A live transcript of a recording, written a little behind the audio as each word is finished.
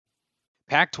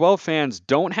Pac-12 fans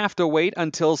don't have to wait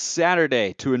until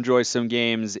Saturday to enjoy some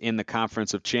games in the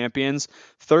Conference of Champions.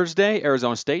 Thursday,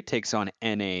 Arizona State takes on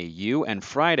NAU, and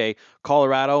Friday,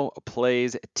 Colorado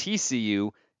plays TCU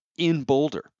in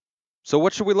Boulder. So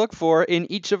what should we look for in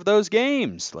each of those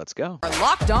games? Let's go.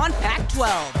 Locked On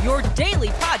Pac-12, your daily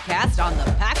podcast on the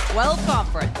Pac-12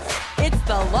 Conference. It's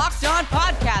the Locked On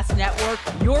Podcast Network,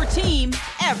 your team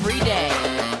every day.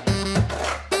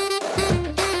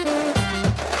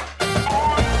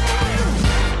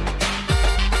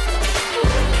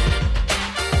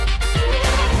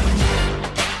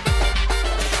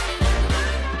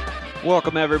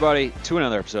 Welcome, everybody, to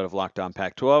another episode of Locked On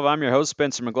Pac-12. I'm your host,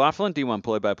 Spencer McLaughlin, D1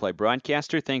 play-by-play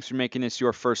broadcaster. Thanks for making this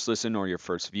your first listen or your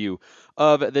first view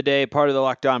of the day. Part of the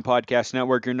Locked On Podcast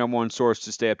Network, your number one source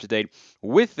to stay up to date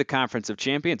with the Conference of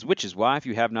Champions, which is why, if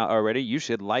you have not already, you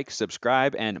should like,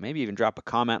 subscribe, and maybe even drop a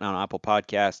comment on Apple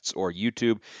Podcasts or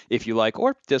YouTube if you like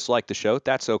or dislike the show.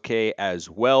 That's okay as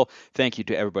well. Thank you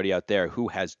to everybody out there who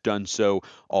has done so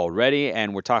already.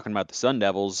 And we're talking about the Sun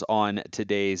Devils on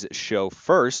today's show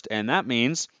first, and that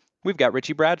means we've got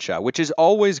Richie Bradshaw, which is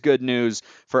always good news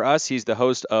for us. He's the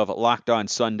host of Locked On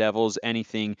Sun Devils.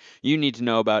 Anything you need to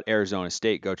know about Arizona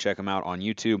State, go check him out on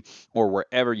YouTube or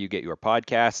wherever you get your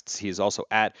podcasts. He is also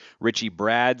at Richie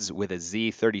Brads with a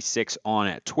Z36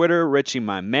 on Twitter. Richie,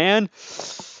 my man,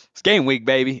 it's game week,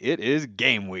 baby. It is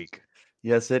game week.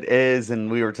 Yes, it is. And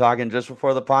we were talking just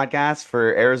before the podcast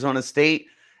for Arizona State.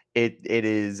 It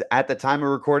is at the time of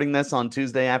recording this on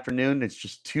Tuesday afternoon. It's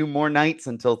just 2 more nights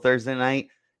until Thursday night,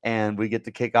 and we get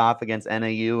to kick off against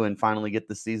NAU and finally get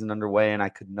the season underway. And I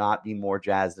could not be more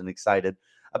jazzed and excited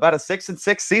about a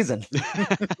 6-6 season.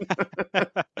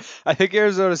 I think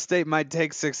Arizona State might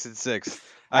take 6-6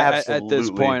 at this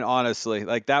point, honestly.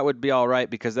 Like, that would be all right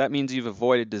because that means you've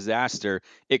avoided disaster.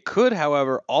 It could,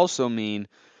 however, also mean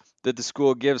that the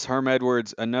school gives Herm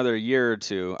Edwards another year or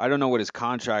two. I don't know what his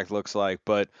contract looks like,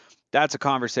 but that's a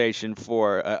conversation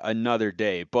for another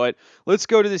day. But let's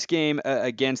go to this game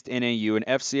against NAU, an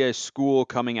FCS school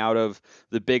coming out of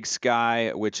the Big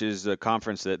Sky, which is a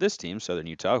conference that this team, Southern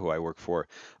Utah, who I work for,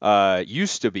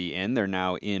 used to be in. They're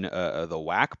now in the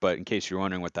WAC, but in case you're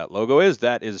wondering what that logo is,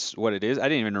 that is what it is. I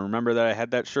didn't even remember that I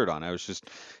had that shirt on. I was just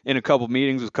in a couple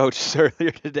meetings with coaches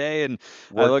earlier today, and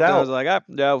I looked and I was like,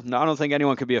 no, I don't think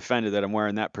anyone could be offended that I'm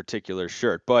wearing that particular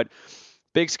shirt. But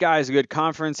Big Sky is a good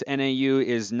conference. NAU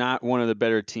is not one of the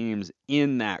better teams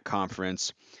in that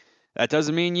conference. That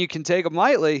doesn't mean you can take them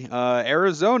lightly.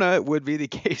 Arizona would be the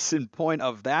case in point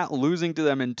of that, losing to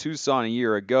them in Tucson a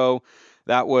year ago.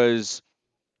 That was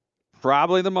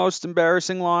probably the most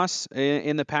embarrassing loss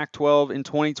in the Pac-12 in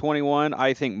 2021.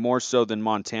 I think more so than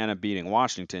Montana beating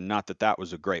Washington. Not that that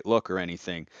was a great look or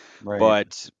anything, right.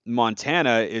 But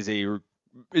Montana is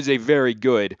a very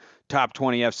good top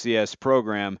 20 FCS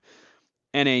program.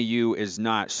 NAU is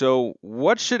not. So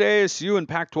what should ASU and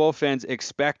Pac-12 fans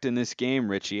expect in this game,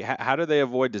 Richie? How do they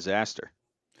avoid disaster?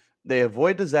 They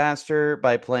avoid disaster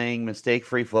by playing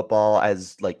mistake-free football,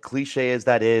 as like cliche as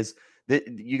that is.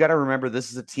 You got to remember,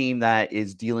 this is a team that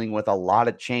is dealing with a lot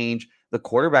of change. The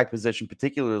quarterback position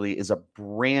particularly is a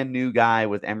brand new guy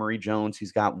with Emory Jones.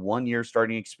 He's got 1 year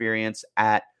starting experience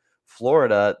at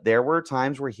Florida. There were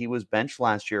times where he was benched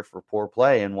last year for poor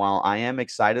play. And while I am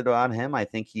excited about him, I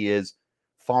think he is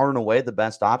far and away the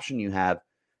best option you have.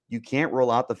 You can't rule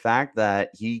out the fact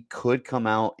that he could come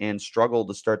out and struggle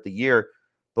to start the year.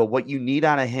 But what you need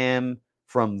out of him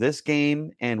from this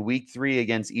game and week 3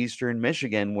 against Eastern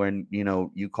Michigan, when,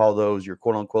 you call those your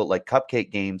quote unquote like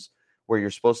cupcake games where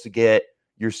you're supposed to get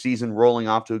your season rolling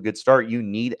off to a good start, you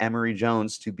need Emory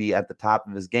Jones to be at the top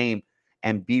of his game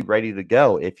and be ready to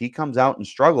go. If he comes out and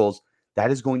struggles, that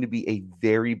is going to be a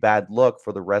very bad look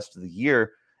for the rest of the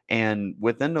year. And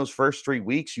within those first 3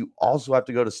 weeks, you also have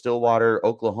to go to Stillwater,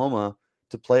 Oklahoma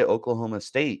to play Oklahoma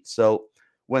State. So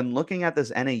when looking at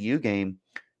this NAU game,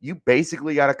 you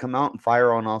basically got to come out and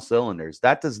fire on all cylinders.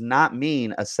 That does not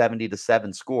mean a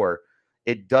 70-7 score.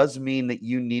 It does mean that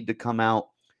you need to come out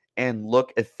and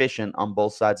look efficient on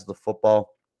both sides of the football.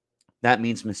 That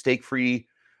means mistake-free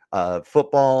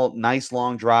football, nice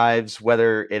long drives,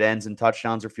 whether it ends in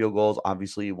touchdowns or field goals.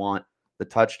 Obviously, you want the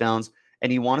touchdowns.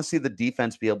 And you want to see the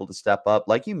defense be able to step up.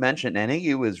 Like you mentioned,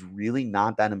 NAU is really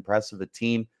not that impressive a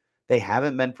team. They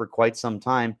haven't been for quite some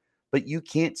time, but you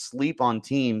can't sleep on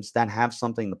teams that have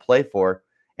something to play for.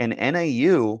 And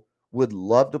NAU would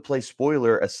love to play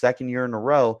spoiler a second year in a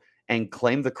row and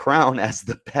claim the crown as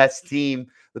the best team,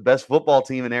 the best football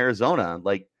team in Arizona.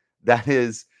 Like that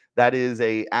is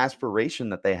a aspiration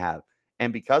that they have.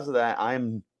 And because of that,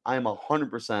 I'm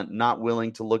 100% not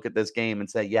willing to look at this game and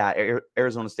say, yeah,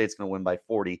 Arizona State's going to win by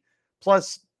 40.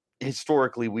 Plus,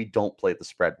 historically we don't play the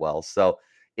spread well. So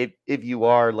if you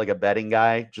are like a betting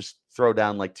guy, just throw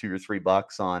down like $2 or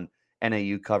 $3 on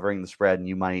NAU covering the spread, and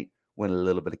you might win a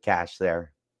little bit of cash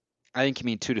there. I think you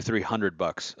mean $200 to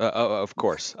 $300, of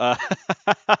course.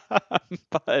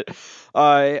 But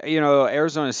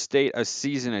Arizona State a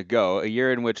season ago, a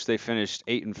year in which they finished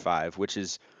 8-5, which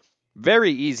is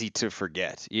very easy to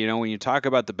forget. When you talk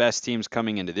about the best teams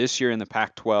coming into this year in the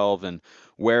Pac-12 and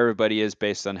where everybody is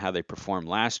based on how they performed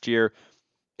last year,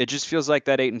 it just feels like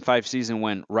that 8-5 season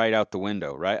went right out the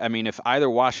window, right? I mean, if either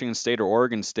Washington State or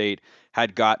Oregon State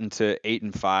had gotten to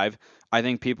 8-5, I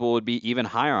think people would be even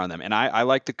higher on them. And I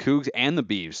like the Cougs and the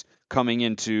Beavs coming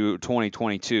into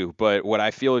 2022. But what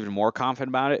I feel even more confident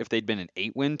about it, if they'd been an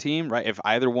 8-win team, right? If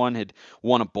either one had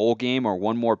won a bowl game or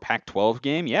one more Pac-12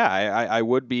 game, yeah, I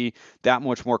would be that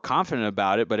much more confident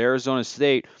about it. But Arizona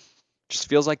State just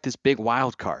feels like this big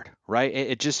wild card, right?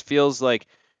 It just feels like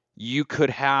you could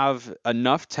have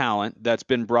enough talent that's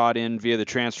been brought in via the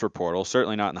transfer portal,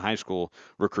 certainly not in the high school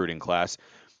recruiting class,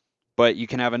 but you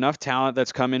can have enough talent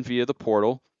that's come in via the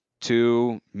portal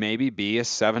to maybe be a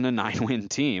 7 to 9 win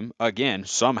team again,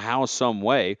 somehow, some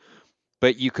way.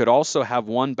 But you could also have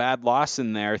one bad loss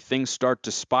in there. Things start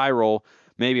to spiral.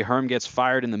 Maybe Herm gets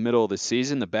fired in the middle of the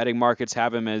season. The betting markets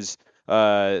have him as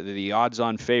the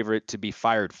odds-on favorite to be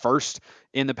fired first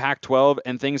in the Pac-12,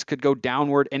 and things could go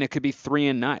downward, and it could be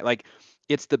 3-9. Like,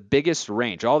 it's the biggest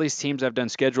range. All these teams I've done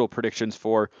schedule predictions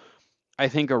for. I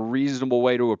think a reasonable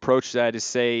way to approach that is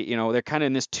say, they're kind of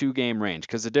in this 2-game range,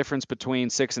 because the difference between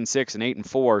 6-6 and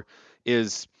 8-4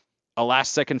 is a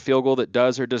last-second field goal that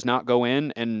does or does not go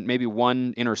in, and maybe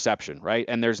one interception, right?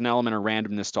 And there's an element of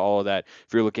randomness to all of that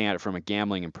if you're looking at it from a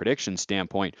gambling and prediction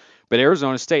standpoint. But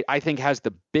Arizona State, I think, has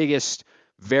the biggest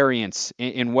variance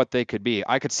in what they could be.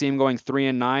 I could see them going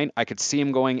 3-9. I could see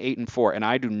them going 8-4, and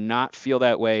I do not feel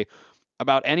that way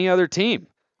about any other team.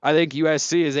 I think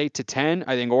USC is 8-10.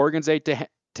 I think Oregon's 8-10.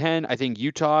 I think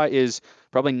Utah is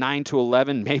probably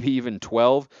 9-11, maybe even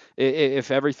 12 if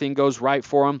everything goes right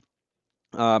for them.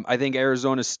 I think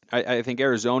Arizona's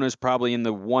probably in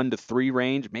the 1-3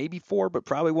 range, maybe 4, but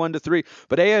probably 1-3.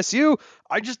 But ASU,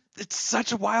 it's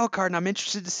such a wild card, and I'm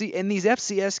interested to see in these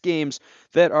FCS games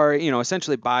that are,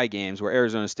 essentially bye games where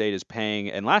Arizona State is paying.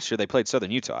 And last year they played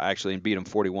Southern Utah actually and beat them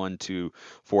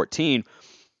 41-14.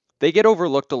 They get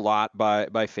overlooked a lot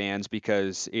by fans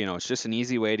because, it's just an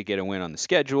easy way to get a win on the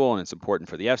schedule, and it's important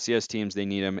for the FCS teams. They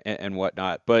need them and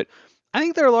whatnot. But I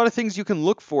think there are a lot of things you can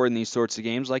look for in these sorts of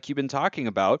games, like you've been talking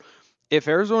about. If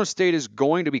Arizona State is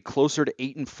going to be closer to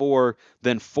 8-4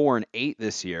 than 4-8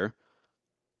 this year,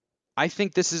 I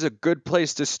think this is a good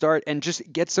place to start and just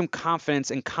get some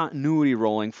confidence and continuity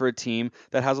rolling for a team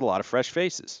that has a lot of fresh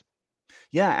faces.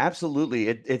 Yeah, absolutely.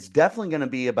 It's definitely going to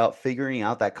be about figuring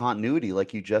out that continuity,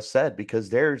 like you just said, because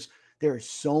there's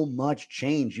so much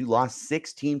change. You lost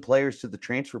 16 players to the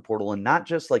transfer portal, and not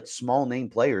just like small name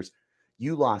players.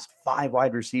 You lost 5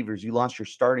 wide receivers. You lost your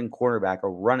starting quarterback, a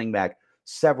running back,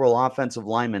 several offensive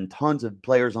linemen, tons of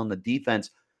players on the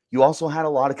defense. You also had a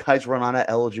lot of guys run out of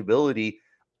eligibility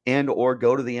and or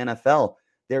go to the NFL.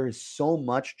 There is so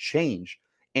much change.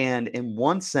 And in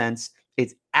one sense,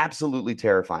 it's absolutely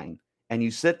terrifying. And you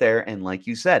sit there and, like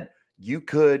you said, you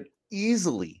could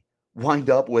easily wind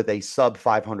up with a sub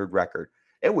 500 record.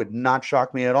 It would not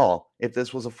shock me at all if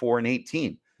this was a 4-8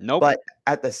 team. Nope. But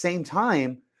at the same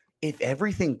time, if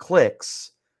everything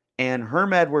clicks, and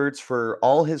Herm Edwards, for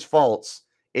all his faults,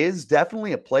 is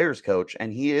definitely a player's coach,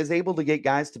 and he is able to get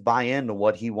guys to buy into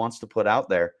what he wants to put out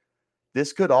there,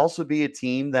 this could also be a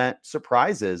team that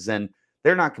surprises. And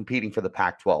they're not competing for the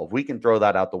Pac-12. We can throw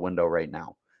that out the window right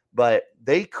now. But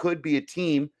they could be a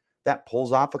team that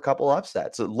pulls off a couple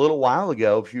upsets. A little while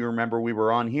ago, if you remember, we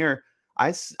were on here,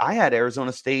 I had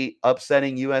Arizona State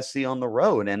upsetting USC on the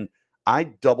road, and I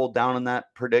doubled down on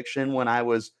that prediction when I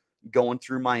was going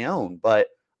through my own. But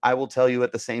I will tell you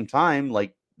at the same time,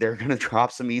 like, they're going to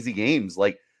drop some easy games.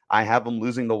 Like, I have them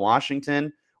losing to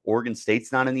Washington. Oregon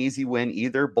State's not an easy win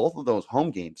either. Both of those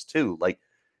home games too. Like,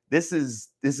 this is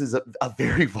a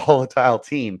very volatile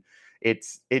team. It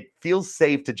feels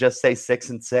safe to just say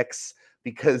 6-6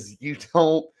 because you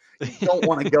don't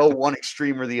want to go one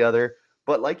extreme or the other.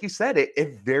 But like you said,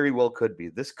 it very well could be.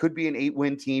 This could be an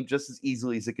 8-win team just as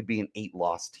easily as it could be an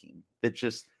 8-loss team.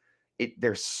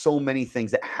 There's so many things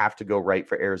that have to go right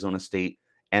for Arizona State,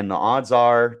 and the odds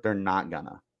are they're not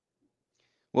gonna.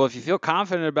 Well, if you feel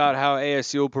confident about how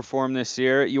ASU will perform this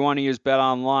year, you want to use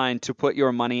BetOnline to put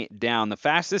your money down. The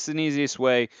fastest and easiest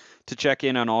way to check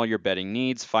in on all your betting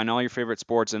needs. Find all your favorite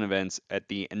sports and events at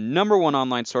the #1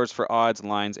 online source for odds,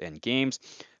 lines, and games.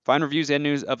 Find reviews and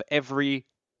news of every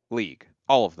league,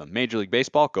 All of them. Major League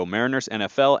Baseball, go Mariners,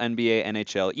 NFL, NBA,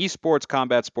 NHL, esports,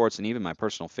 combat sports, and even my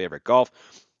personal favorite, golf.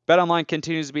 BetOnline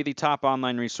continues to be the top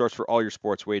online resource for all your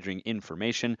sports wagering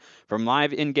information. From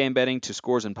live in-game betting to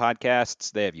scores and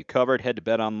podcasts, they have you covered. Head to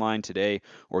BetOnline today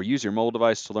or use your mobile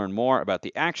device to learn more about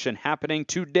the action happening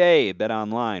today.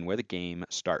 BetOnline, where the game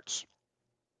starts.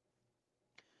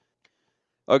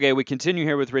 Okay, we continue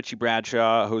here with Richie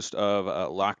Bradshaw, host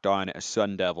of Locked On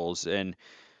Sun Devils. And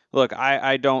look,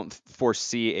 I don't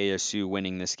foresee ASU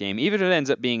winning this game, even if it ends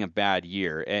up being a bad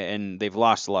year. And they've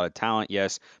lost a lot of talent,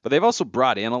 yes, but they've also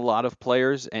brought in a lot of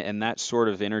players, and that sort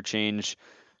of interchange,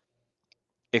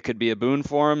 it could be a boon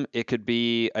for them. It could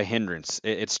be a hindrance.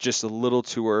 It's just a little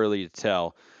too early to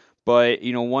tell. But,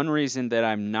 one reason that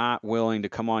I'm not willing to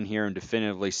come on here and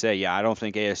definitively say, yeah, I don't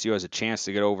think ASU has a chance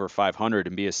to get over 500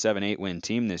 and be a 7-8 win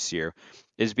team this year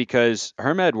is because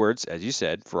Herm Edwards, as you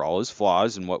said, for all his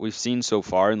flaws and what we've seen so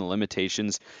far and the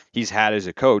limitations he's had as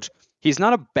a coach, he's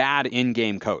not a bad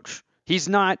in-game coach. He's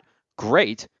not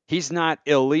great. He's not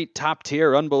elite, top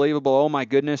tier, unbelievable, oh my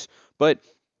goodness, but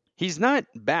he's not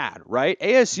bad, right?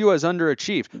 ASU has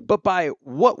underachieved, but by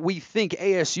what we think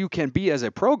ASU can be as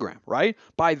a program, right?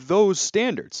 By those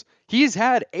standards. He's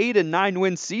had 8 and 9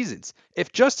 win seasons.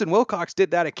 If Justin Wilcox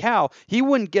did that at Cal, he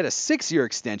wouldn't get a 6-year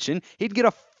extension. He'd get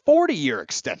a 40-year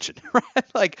extension, right?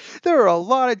 Like, there are a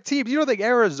lot of teams. You don't think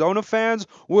Arizona fans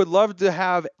would love to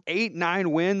have 8,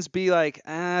 9 wins be like,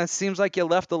 seems like you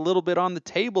left a little bit on the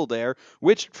table there,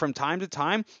 which from time to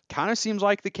time kind of seems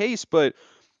like the case, but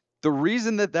the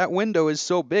reason that window is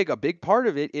so big, a big part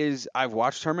of it is I've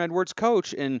watched Herm Edwards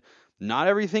coach, and not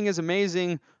everything is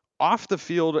amazing off the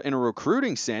field in a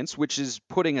recruiting sense, which is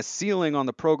putting a ceiling on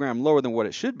the program lower than what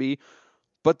it should be.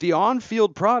 But the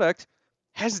on-field product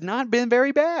has not been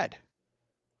very bad.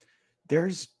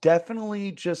 There's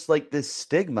definitely just like this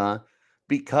stigma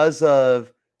because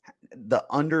of the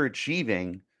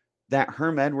underachieving that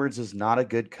Herm Edwards is not a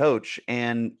good coach.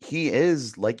 And he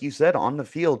is, like you said, on the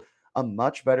field, a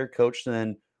much better coach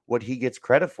than what he gets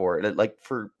credit for. Like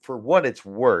for what it's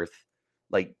worth,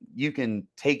 like you can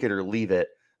take it or leave it.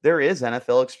 There is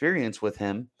NFL experience with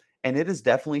him, and it is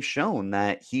definitely shown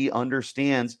that he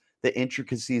understands the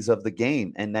intricacies of the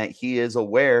game and that he is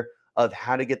aware of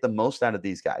how to get the most out of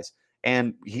these guys.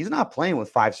 And he's not playing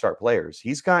with 5-star players.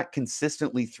 He's got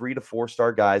consistently 3 to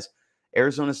 4-star guys.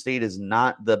 Arizona State is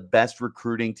not the best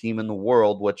recruiting team in the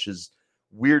world, which is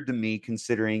weird to me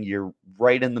considering you're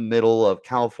right in the middle of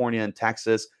California and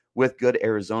Texas with good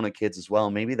Arizona kids as well.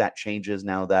 Maybe that changes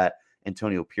now that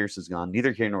Antonio Pierce is gone.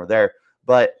 Neither here nor there,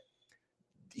 but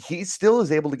he still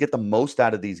is able to get the most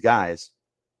out of these guys.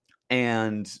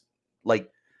 And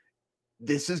like,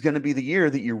 this is going to be the year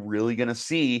that you're really going to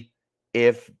see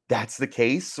if that's the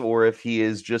case or if he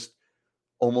is just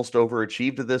almost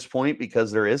overachieved at this point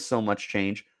because there is so much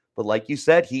change. But like you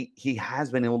said, he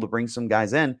has been able to bring some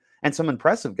guys in and some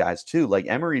impressive guys too. Like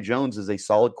Emory Jones is a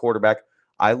solid quarterback.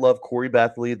 I love Corey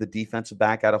Bethley, the defensive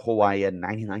back out of Hawaii. He had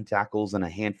 99 tackles and a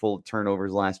handful of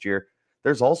turnovers last year.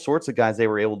 There's all sorts of guys they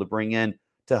were able to bring in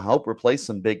to help replace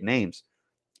some big names.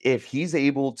 If he's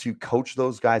able to coach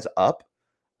those guys up,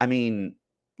 I mean,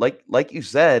 like you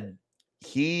said,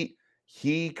 he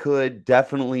could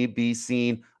definitely be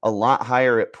seen a lot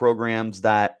higher at programs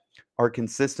that are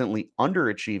consistently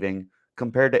underachieving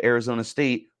compared to Arizona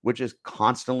State, which is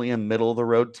constantly a middle of the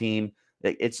road team.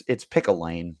 It's pick a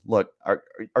lane. Look,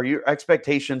 are your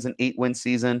expectations an 8-win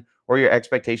season or your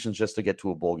expectations just to get to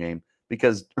a bowl game?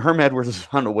 Because Herm Edwards has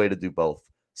found a way to do both.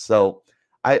 So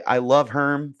I love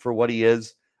Herm for what he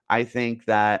is. I think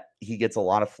that he gets a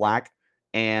lot of flack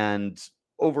and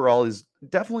overall is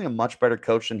definitely a much better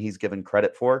coach than he's given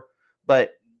credit for.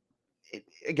 But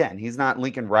again, he's not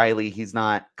Lincoln Riley. He's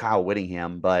not Kyle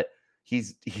Whittingham, but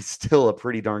he's still a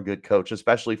pretty darn good coach,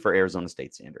 especially for Arizona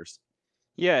State standards.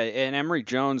 Yeah, and Emory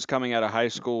Jones coming out of high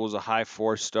school was a high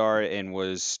 4-star and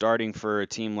was starting for a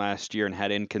team last year and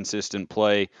had inconsistent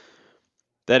play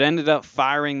that ended up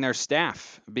firing their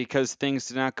staff because things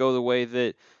did not go the way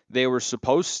that they were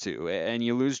supposed to. And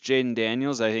you lose Jaden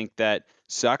Daniels. I think that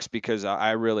sucks because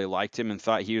I really liked him and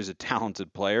thought he was a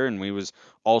talented player, and he was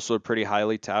also a pretty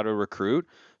highly touted recruit.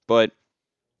 But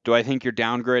do I think you're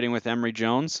downgrading with Emory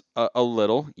Jones? A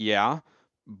little, yeah.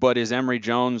 But is Emory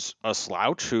Jones a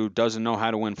slouch who doesn't know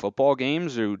how to win football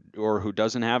games or who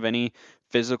doesn't have any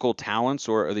physical talents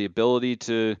or the ability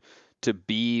to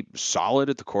be solid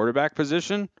at the quarterback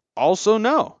position? Also,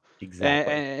 no.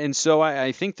 Exactly. And so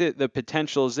I think that the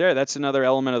potential is there. That's another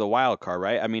element of the wild card,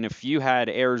 right? I mean, if you had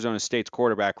Arizona State's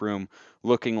quarterback room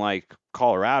looking like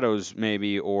Colorado's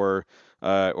maybe or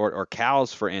or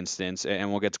Cal's, for instance, and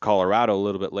we'll get to Colorado a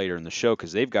little bit later in the show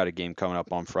because they've got a game coming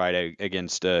up on Friday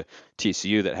against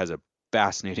TCU that has a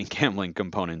fascinating gambling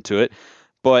component to it.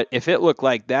 But if it looked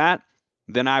like that,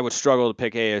 then I would struggle to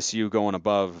pick ASU going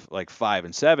above like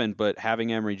 5-7. But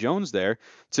having Emory Jones there,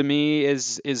 to me,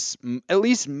 is at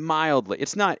least mildly.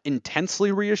 It's not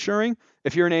intensely reassuring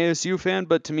if you're an ASU fan,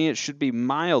 but to me, it should be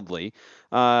mildly.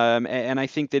 And I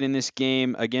think that in this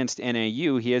game against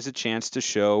NAU, he has a chance to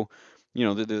show,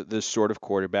 the sort of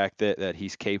quarterback that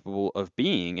he's capable of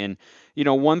being. And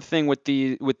one thing with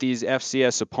these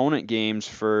FCS opponent games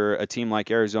for a team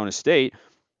like Arizona State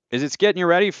is it's getting you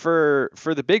ready for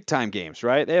the big time games,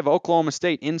 right? They have Oklahoma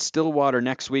State in Stillwater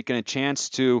next week and a chance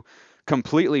to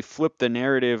completely flip the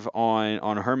narrative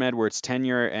on Herm Edwards'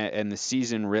 tenure and the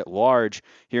season writ large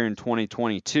here in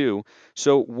 2022.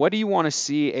 So what do you want to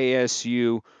see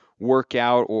ASU work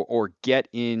out or get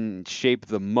in shape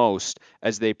the most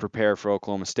as they prepare for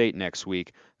Oklahoma State next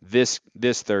week, this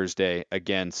Thursday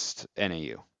against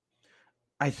NAU?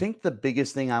 I think the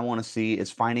biggest thing I want to see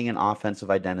is finding an offensive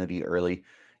identity early.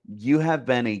 You have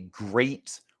been a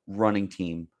great running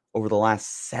team over the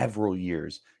last several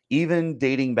years, even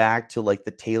dating back to like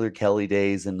the Taylor Kelly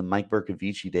days and the Mike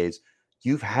Bercovici days.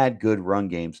 You've had good run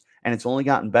games, and it's only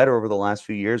gotten better over the last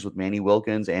few years with Manny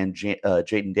Wilkins and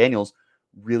Jayden Daniels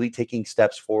really taking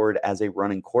steps forward as a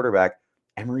running quarterback.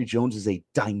 Emory Jones is a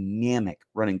dynamic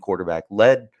running quarterback,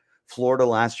 led Florida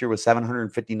last year with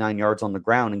 759 yards on the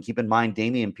ground. And keep in mind,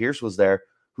 Dameon Pierce was there,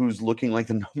 who's looking like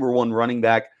the number one running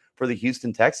back for the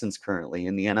Houston Texans currently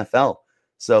in the NFL.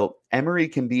 So Emory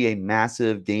can be a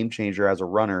massive game changer as a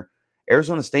runner.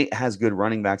 Arizona State has good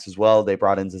running backs as well. They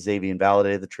brought in Xavier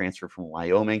Valade, the transfer from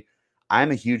Wyoming.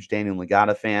 I'm a huge Daniel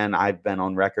Ngata fan. I've been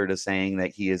on record as saying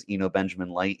that he is Eno Benjamin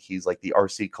light. He's like the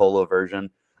RC Cola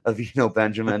version of Eno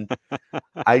Benjamin.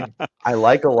 I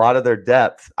like a lot of their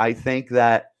depth. I think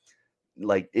that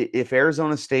like if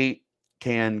Arizona State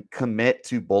can commit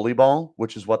to bully ball,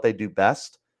 which is what they do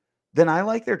best, then I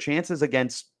like their chances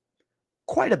against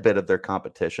quite a bit of their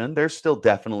competition. There's still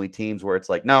definitely teams where it's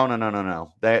like, no.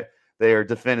 They are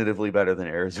definitively better than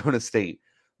Arizona State.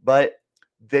 But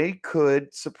they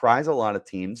could surprise a lot of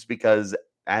teams because,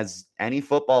 as any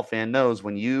football fan knows,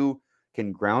 when you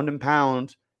can ground and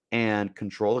pound and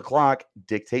control the clock,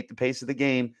 dictate the pace of the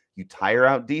game, you tire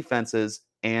out defenses,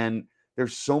 and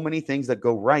there's so many things that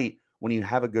go right when you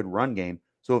have a good run game.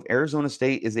 So if Arizona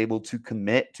State is able to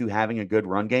commit to having a good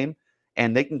run game,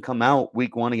 and they can come out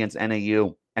week one against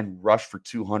NAU and rush for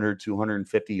 200,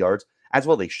 250 yards, as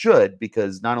well they should,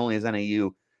 because not only is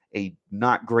NAU a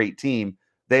not great team,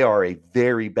 they are a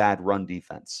very bad run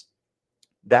defense.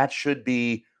 That should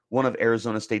be one of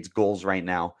Arizona State's goals right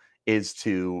now, is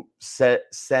to set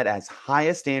as high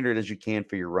a standard as you can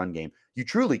for your run game. You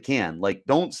truly can. Like,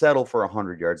 don't settle for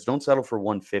 100 yards. Don't settle for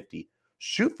 150.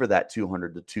 Shoot for that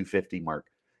 200 to 250 mark.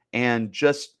 And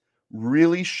just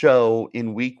really show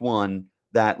in week one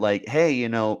that, like, hey,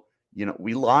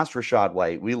 we lost Rachaad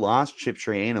White. We lost Chip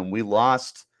Trayanum. We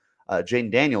lost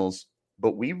Jayden Daniels,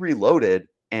 but we reloaded,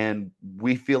 and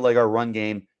we feel like our run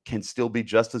game can still be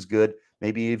just as good,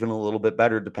 maybe even a little bit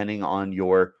better, depending on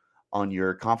your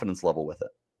confidence level with it.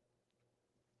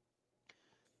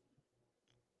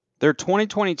 Their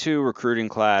 2022 recruiting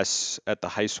class at the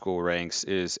high school ranks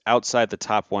is outside the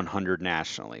top 100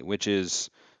 nationally, which is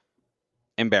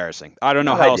embarrassing. I don't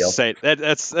know how else to say it.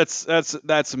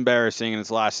 That's embarrassing, and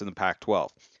it's last in the Pac-12.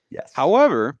 Yes.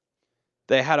 However,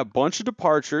 they had a bunch of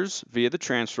departures via the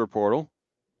transfer portal.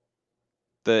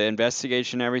 The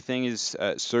investigation, everything is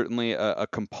certainly a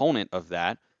component of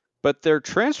that. But their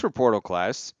transfer portal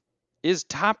class is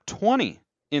top 20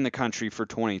 in the country for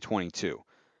 2022.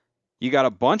 You got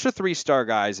a bunch of 3-star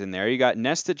guys in there. You got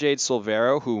Nesta Jade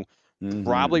Silvero, who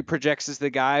probably projects as the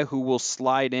guy who will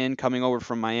slide in coming over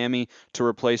from Miami to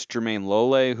replace Jermaine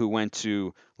Lole, who went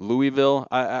to Louisville,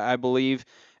 I believe.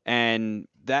 And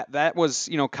that was,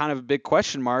 kind of a big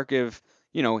question mark if,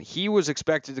 he was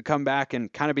expected to come back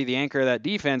and kind of be the anchor of that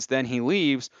defense. Then he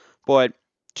leaves. But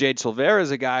Jade Silvera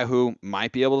is a guy who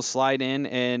might be able to slide in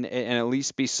and at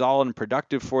least be solid and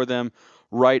productive for them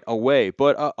right away.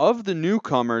 But of the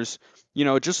newcomers,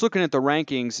 just looking at the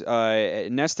rankings,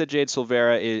 Nesta Jade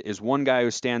Silvera is one guy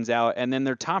who stands out. And then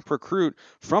their top recruit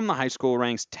from the high school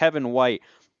ranks, Tevin White,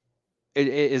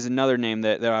 is another name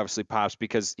that obviously pops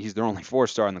because he's their only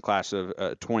 4-star in the class of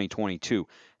 2022.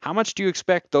 How much do you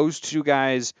expect those two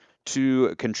guys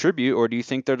to contribute, or do you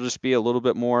think there'll just be a little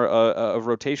bit more of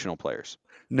rotational players?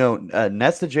 No,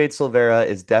 Nesta Jade Silvera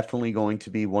is definitely going to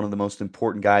be one of the most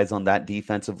important guys on that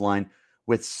defensive line.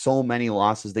 With so many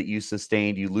losses that you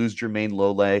sustained, you lose Jermaine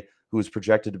Lole, who was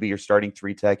projected to be your starting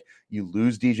 3-tech. You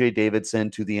lose DJ Davidson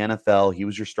to the NFL. He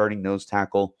was your starting nose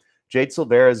tackle. Jade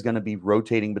Silvera is going to be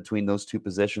rotating between those two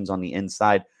positions on the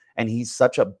inside, and he's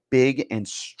such a big and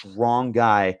strong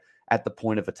guy at the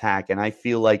point of attack. And I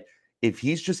feel like if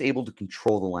he's just able to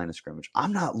control the line of scrimmage,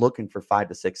 I'm not looking for 5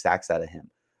 to 6 sacks out of him.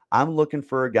 I'm looking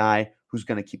for a guy who's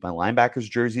going to keep my linebackers'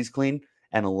 jerseys clean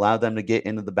and allow them to get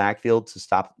into the backfield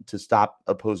to stop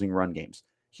opposing run games.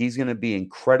 He's going to be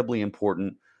incredibly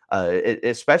important,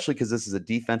 especially because this is a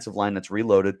defensive line that's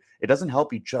reloaded. It doesn't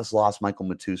help you just lost Michael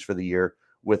Matus for the year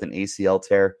with an ACL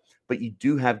tear, but you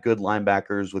do have good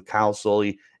linebackers with Kyle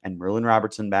Sully and Merlin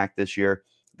Robertson back this year.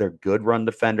 They're good run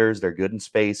defenders. They're good in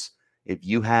space. If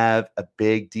you have a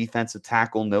big defensive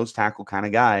tackle, nose tackle kind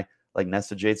of guy like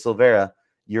Nesta Jade Silvera,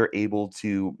 you're able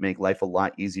to make life a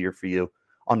lot easier for you.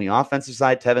 On the offensive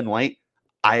side, Tevin White,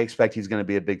 I expect he's going to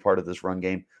be a big part of this run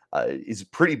game. He's a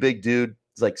pretty big dude.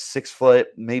 He's like 6 foot,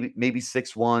 maybe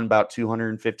 6'1", about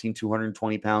 215,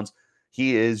 220 pounds.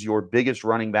 He is your biggest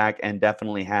running back and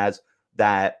definitely has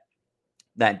that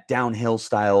downhill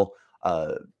style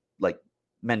like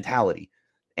mentality.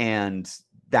 And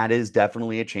that is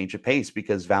definitely a change of pace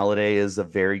because Valladay is a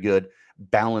very good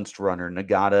balanced runner.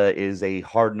 Nagata is a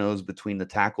hard nose between the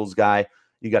tackles guy.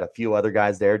 You got a few other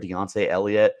guys there, Deontay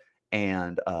Elliott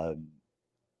and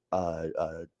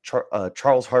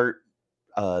Charles Hart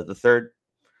the third,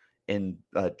 and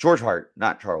George Hart,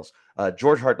 not Charles.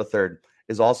 George Hart the third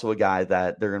is also a guy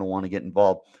that they're going to want to get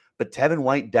involved. But Tevin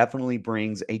White definitely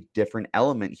brings a different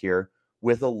element here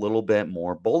with a little bit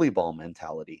more bully ball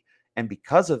mentality. And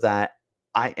because of that,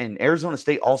 and Arizona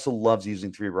State also loves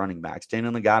using 3 running backs.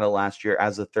 Daniel Nagata last year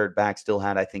as a third back still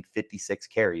had, I think, 56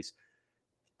 carries.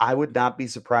 I would not be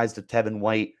surprised if Tevin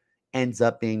White ends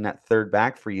up being that third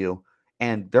back for you.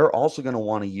 And they're also going to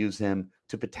want to use him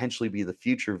to potentially be the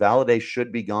future. Valladay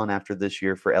should be gone after this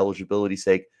year for eligibility's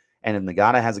sake. And if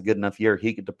Nagata has a good enough year,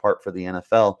 he could depart for the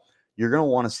NFL. You're going to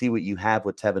want to see what you have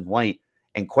with Tevin White.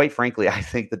 And quite frankly, I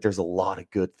think that there's a lot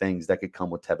of good things that could come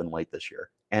with Tevin White this year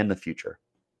and the future.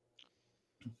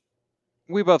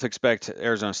 We both expect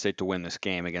Arizona State to win this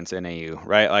game against NAU,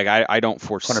 right? Like I don't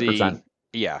foresee 100%.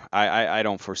 Yeah, I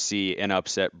don't foresee an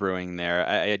upset brewing there.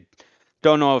 I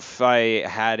don't know if I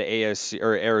had ASC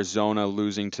or Arizona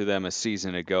losing to them a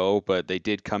season ago, but they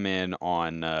did come in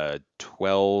on a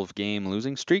 12-game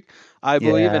losing streak, I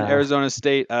believe. And Arizona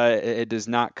State, it does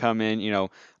not come in,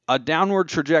 a downward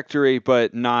trajectory,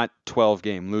 but not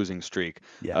 12-game losing streak.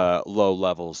 Low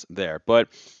levels there. But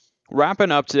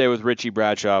wrapping up today with Richie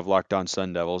Bradshaw of Locked On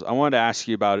Sun Devils, I wanted to ask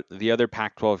you about the other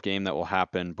Pac-12 game that will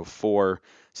happen before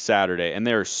Saturday. And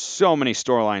there are so many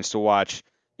storylines to watch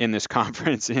in this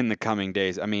conference in the coming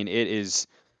days. I mean, it's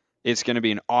going to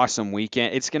be an awesome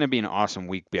weekend. It's going to be an awesome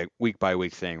week by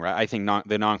week thing, right? I think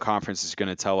the non-conference is going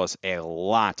to tell us a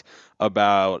lot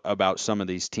about some of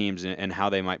these teams and how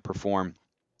they might perform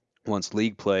once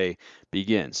league play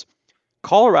begins.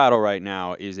 Colorado right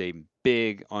now is a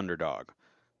big underdog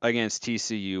against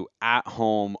TCU at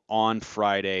home on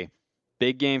Friday.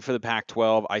 Big game for the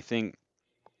Pac-12. I think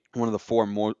one of the 4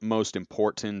 most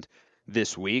important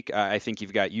this week. I think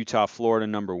you've got Utah, Florida,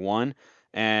 number 1.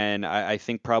 And I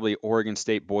think probably Oregon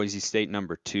State, Boise State,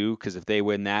 number 2, because if they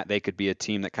win that, they could be a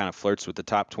team that kind of flirts with the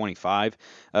top 25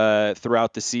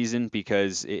 throughout the season,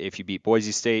 because if you beat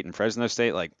Boise State and Fresno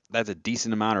State, like that's a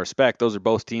decent amount of respect. Those are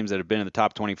both teams that have been in the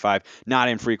top 25, not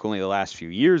infrequently the last few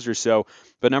years or so.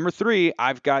 But number 3,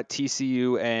 I've got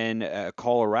TCU and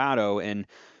Colorado, and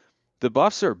the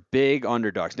Buffs are big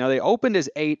underdogs. Now, they opened as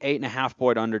 8.5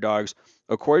 point underdogs.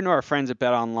 According to our friends at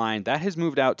BetOnline, that has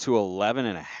moved out to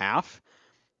 11.5.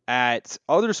 At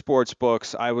other sports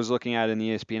books I was looking at in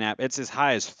the ESPN app, it's as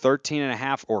high as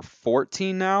 13.5 or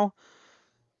 14 now.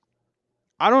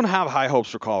 I don't have high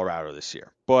hopes for Colorado this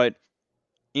year, but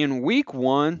in week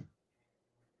 1,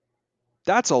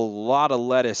 that's a lot of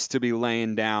lettuce to be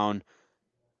laying down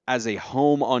as a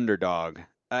home underdog.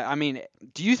 I mean,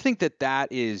 do you think that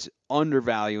is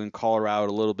undervaluing Colorado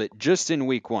a little bit just in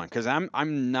week 1? Because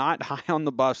I'm not high on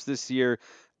the Buffs this year.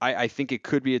 I think it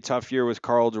could be a tough year with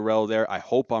Karl Dorrell there. I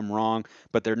hope I'm wrong,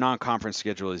 but their non-conference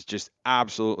schedule is just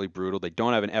absolutely brutal. They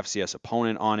don't have an FCS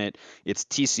opponent on it. It's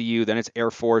TCU, then it's Air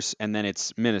Force, and then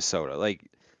it's Minnesota. Like,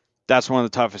 that's one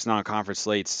of the toughest non-conference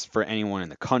slates for anyone in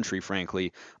the country,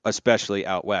 frankly, especially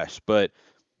out west. But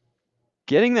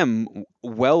getting them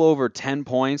well over 10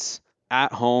 points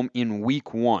at home in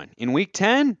week 1. In week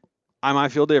 10, I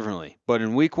might feel differently. But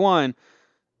in week 1,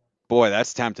 boy,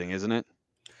 that's tempting, isn't it?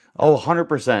 Oh,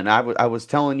 100%. I was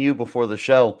telling you before the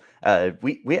show,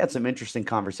 we had some interesting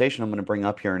conversation I'm going to bring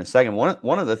up here in a second.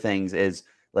 One of the things is,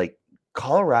 like,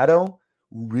 Colorado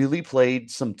really played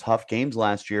some tough games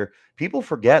last year. People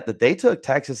forget that they took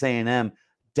Texas A&M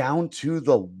down to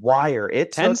the wire.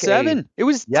 It took 10-7. It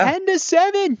was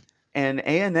 10-7. And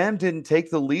A&M didn't take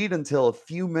the lead until a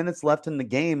few minutes left in the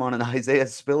game on an Isaiah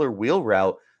Spiller wheel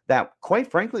route that,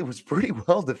 quite frankly, was pretty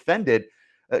well defended.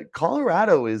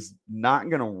 Colorado is not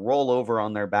going to roll over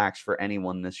on their backs for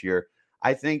anyone this year.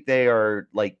 I think they are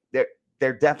like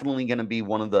they're definitely going to be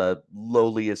one of the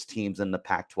lowliest teams in the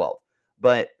Pac-12.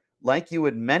 But like you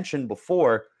had mentioned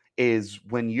before, is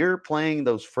when you're playing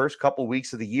those first couple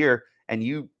weeks of the year and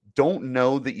you don't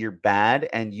know that you're bad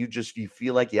and you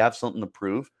feel like you have something to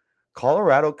prove,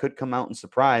 Colorado could come out and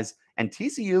surprise. And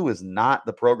TCU is not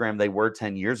the program they were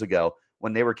 10 years ago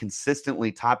when they were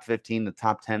consistently top 15 to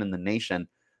top 10 in the nation.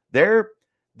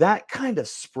 That kind of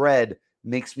spread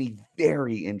makes me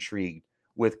very intrigued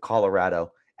with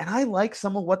Colorado. And I like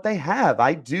some of what they have.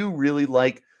 I do really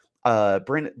like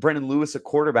Brendan Lewis at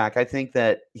quarterback. I think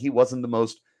that he wasn't the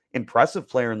most impressive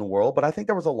player in the world, but I think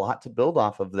there was a lot to build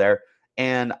off of there.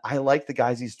 And I like the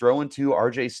guys he's throwing to.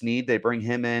 RJ Sneed, they bring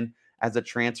him in as a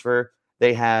transfer.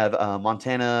 They have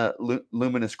Montana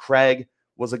Luminous Craig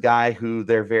was a guy who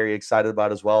they're very excited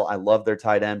about as well. I love their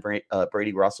tight end,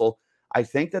 Brady Russell. I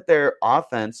think that their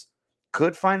offense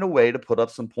could find a way to put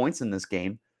up some points in this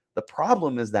game. The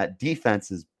problem is that defense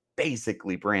is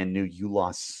basically brand new. You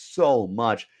lost so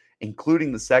much,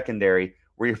 including the secondary,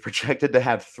 where you're projected to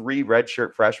have 3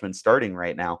 redshirt freshmen starting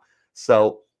right now.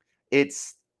 So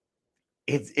it's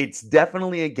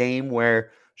definitely a game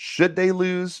where, should they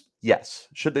lose? Yes.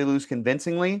 Should they lose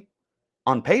convincingly?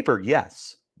 On paper,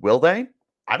 yes. Will they?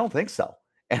 I don't think so.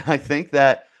 And I think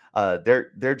that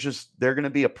they're going to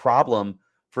be a problem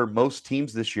for most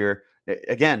teams this year.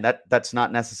 Again, that's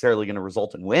not necessarily going to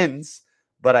result in wins,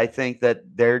 but I think that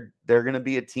they're going to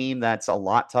be a team that's a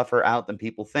lot tougher out than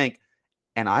people think.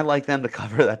 And I like them to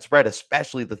cover that spread,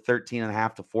 especially the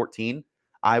 13.5 to 14.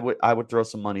 I would throw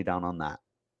some money down on that.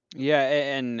 Yeah,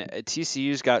 and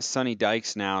TCU's got Sonny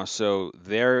Dykes now, so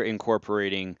they're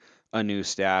incorporating a new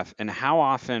staff. And how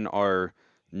often are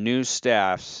new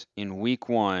staffs in week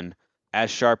 1 as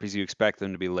sharp as you expect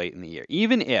them to be late in the year?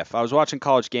 Even if I was watching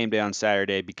College Game Day on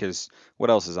Saturday, because what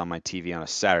else is on my TV on a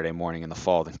Saturday morning in the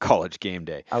fall than College Game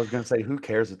Day? I was going to say, who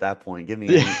cares at that point? Give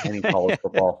me any college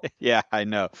football. Yeah, I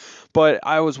know. But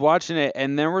I was watching it,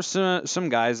 and there were some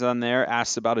guys on there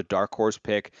asked about a dark horse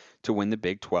pick to win the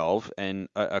Big 12, and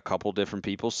a couple different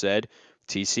people said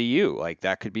TCU. Like,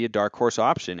 that could be a dark horse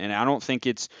option. And I don't think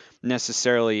it's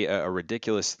necessarily a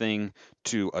ridiculous thing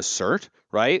to assert,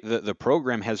 right? The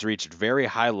program has reached very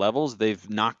high levels. They've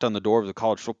knocked on the door of the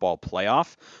college football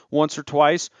playoff once or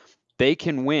twice. They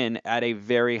can win at a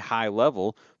very high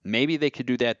level. Maybe they could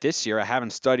do that this year. I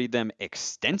haven't studied them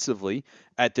extensively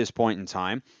at this point in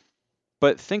time.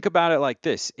 But think about it like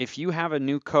this. If you have a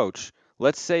new coach,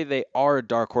 let's say they are a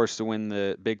dark horse to win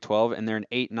the Big 12 and they're an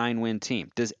 8-9 win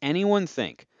team. Does anyone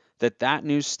think that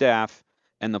new staff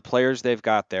and the players they've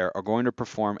got there are going to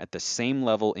perform at the same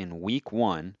level in week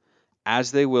 1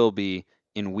 as they will be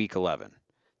in week 11?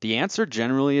 The answer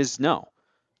generally is no.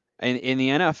 And in the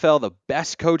NFL, the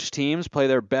best coached teams play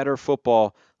their better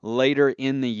football later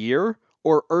in the year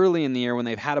or early in the year when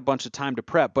they've had a bunch of time to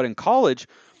prep. But in college,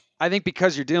 I think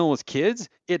because you're dealing with kids,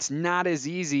 it's not as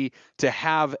easy to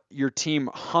have your team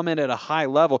humming at a high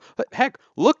level. But heck,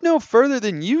 look no further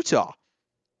than Utah.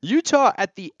 Utah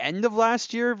at the end of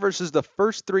last year versus the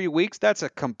first 3 weeks, that's a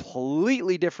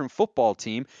completely different football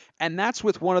team. And that's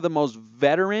with one of the most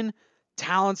veteran,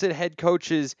 talented head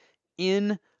coaches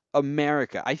in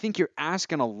America. I think you're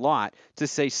asking a lot to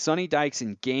say Sonny Dykes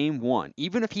in game 1,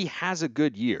 even if he has a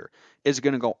good year, is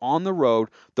going to go on the road.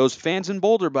 Those fans in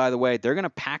Boulder, by the way, they're going to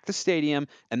pack the stadium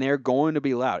and they're going to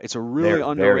be loud. It's a really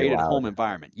underrated home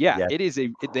environment. Yeah, yes, it is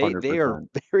they are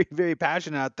very, very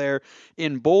passionate out there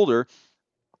in Boulder.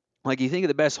 Like, you think of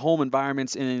the best home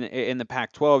environments in the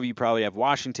Pac-12, you probably have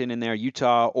Washington in there,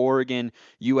 Utah, Oregon,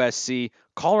 USC.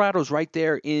 Colorado's right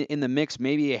there in the mix,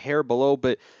 maybe a hair below,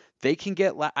 but they can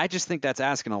get. I just think that's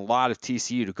asking a lot of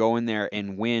TCU to go in there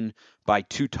and win by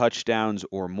 2 touchdowns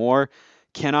or more.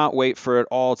 Cannot wait for it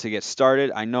all to get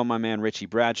started. I know my man Richie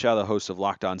Bradshaw, the host of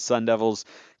Locked On Sun Devils,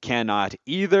 cannot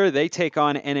either. They take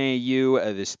on NAU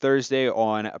this Thursday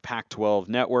on Pac-12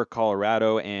 Network,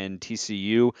 Colorado and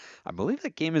TCU. I believe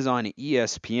that game is on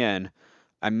ESPN.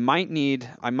 I might need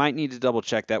to double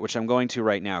check that, which I'm going to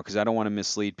right now because I don't want to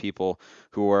mislead people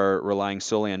who are relying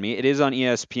solely on me. It is on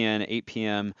ESPN, 8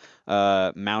 p.m.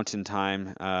 Mountain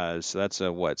Time. So that's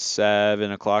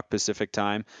 7 o'clock Pacific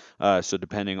Time. So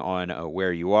depending on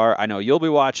where you are, I know you'll be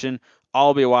watching.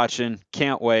 I'll be watching.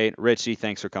 Can't wait. Richie,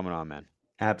 thanks for coming on, man.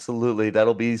 Absolutely.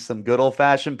 That'll be some good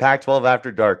old-fashioned Pac-12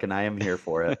 after dark, and I am here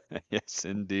for it. Yes,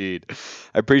 indeed.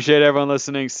 I appreciate everyone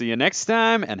listening. See you next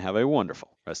time, and have a wonderful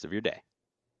rest of your day.